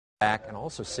back and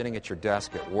also sitting at your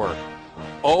desk at work.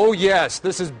 Oh yes,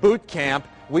 this is boot camp.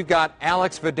 We've got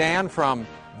Alex Vidan from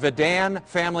Vidan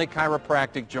Family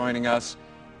Chiropractic joining us.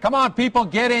 Come on people,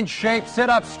 get in shape, sit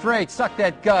up straight, suck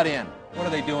that gut in. What are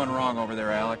they doing wrong over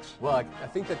there, Alex? Well, I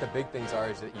think that the big things are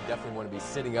is that you definitely want to be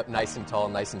sitting up nice and tall,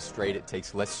 nice and straight. It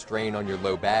takes less strain on your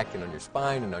low back and on your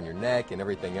spine and on your neck and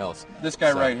everything else. This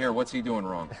guy right here, what's he doing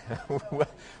wrong?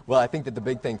 Well, I think that the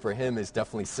big thing for him is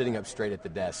definitely sitting up straight at the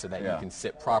desk so that you can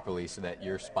sit properly so that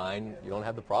your spine, you don't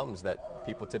have the problems that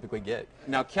people typically get.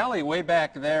 Now, Kelly, way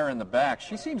back there in the back,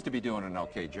 she seems to be doing an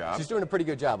okay job. She's doing a pretty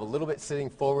good job. A little bit sitting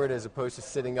forward as opposed to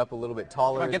sitting up a little bit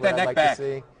taller. Get that neck back.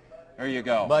 To see. There you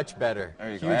go. Much better.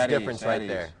 There you go. Huge difference right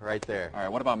there. Right there. All right,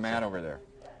 what about Matt over there?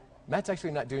 Matt's actually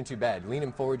not doing too bad. Lean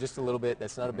him forward just a little bit.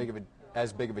 That's not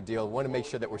as big of a deal. We want to make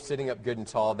sure that we're sitting up good and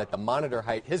tall, that the monitor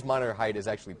height, his monitor height is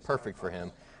actually perfect for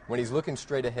him. When he's looking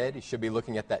straight ahead, he should be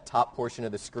looking at that top portion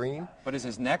of the screen. But is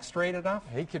his neck straight enough?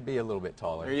 He could be a little bit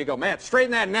taller. There you go. Matt,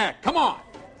 straighten that neck. Come on.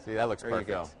 See, that looks perfect.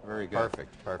 There you go. Very good.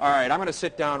 Perfect. All right, I'm going to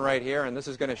sit down right here, and this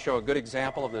is going to show a good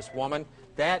example of this woman.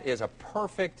 That is a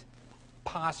perfect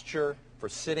posture for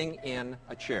sitting in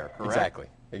a chair, correct?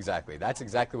 Exactly. That's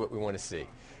exactly what we want to see.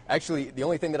 Actually, the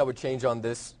only thing that I would change on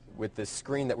this with this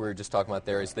screen that we were just talking about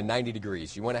there is the 90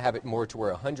 degrees. You want to have it more to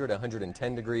where 100,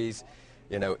 110 degrees,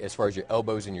 you know, as far as your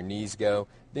elbows and your knees go.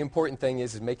 The important thing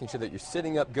is making sure that you're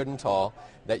sitting up good and tall,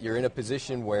 that you're in a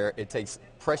position where it takes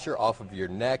pressure off of your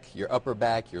neck, your upper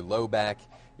back, your low back,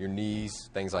 your knees,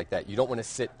 things like that. You don't want to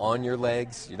sit on your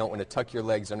legs. You don't want to tuck your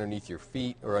legs underneath your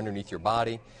feet or underneath your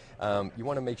body. You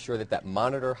want to make sure that that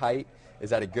monitor height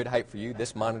is at a good height for you.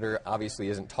 This monitor obviously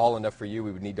isn't tall enough for you.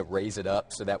 We would need to raise it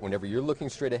up so that whenever you're looking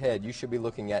straight ahead, you should be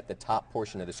looking at the top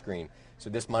portion of the screen. So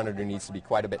this monitor needs to be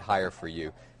quite a bit higher for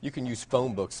you. You can use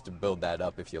phone books to build that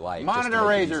up if you like. Monitor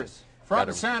raisers, front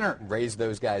and center. Raise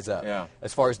those guys up. Yeah.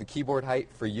 As far as the keyboard height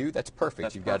for you, that's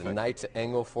perfect. You've got a nice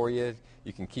angle for you.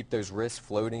 You can keep those wrists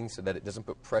floating so that it doesn't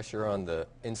put pressure on the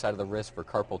inside of the wrist for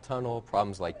carpal tunnel,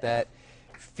 problems like that.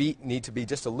 Feet need to be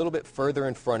just a little bit further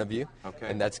in front of you,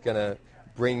 and that's going to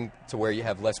bring to where you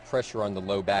have less pressure on the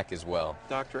low back as well.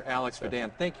 Dr. Alex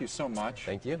Vidan, thank you so much.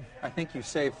 Thank you. I think you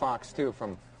saved Fox, too,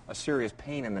 from a serious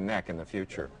pain in the neck in the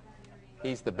future.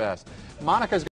 He's the best. Monica's